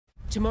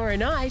tomorrow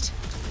night.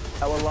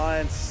 Our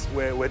alliance,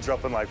 we're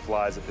dropping like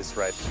flies at this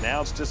rate.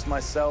 Now it's just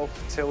myself,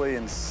 Tilly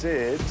and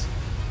Sid.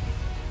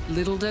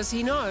 Little does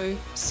he know,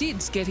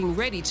 Sid's getting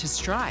ready to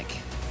strike.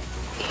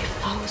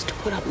 If I was to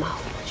put up my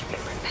offer, would you be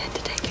prepared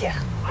to take it?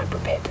 Yeah, I'm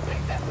prepared to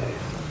make that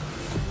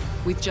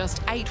move. With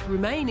just 8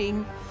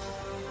 remaining,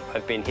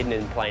 I've been hidden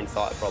in plain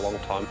sight for a long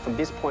time. From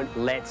this point,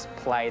 let's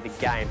play the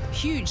game.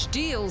 huge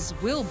deals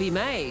will be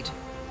made.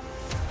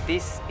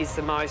 This is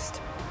the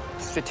most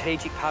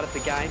strategic part of the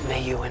game.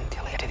 Me, you and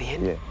Tilly to the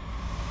end. Yeah.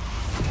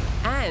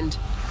 And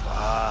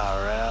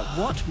Far out.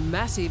 what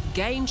massive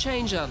game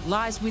changer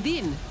lies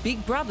within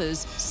Big Brother's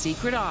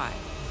secret eye?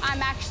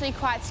 I'm actually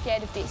quite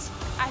scared of this.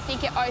 I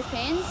think it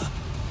opens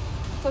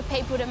for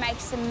people to make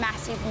some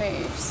massive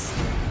moves.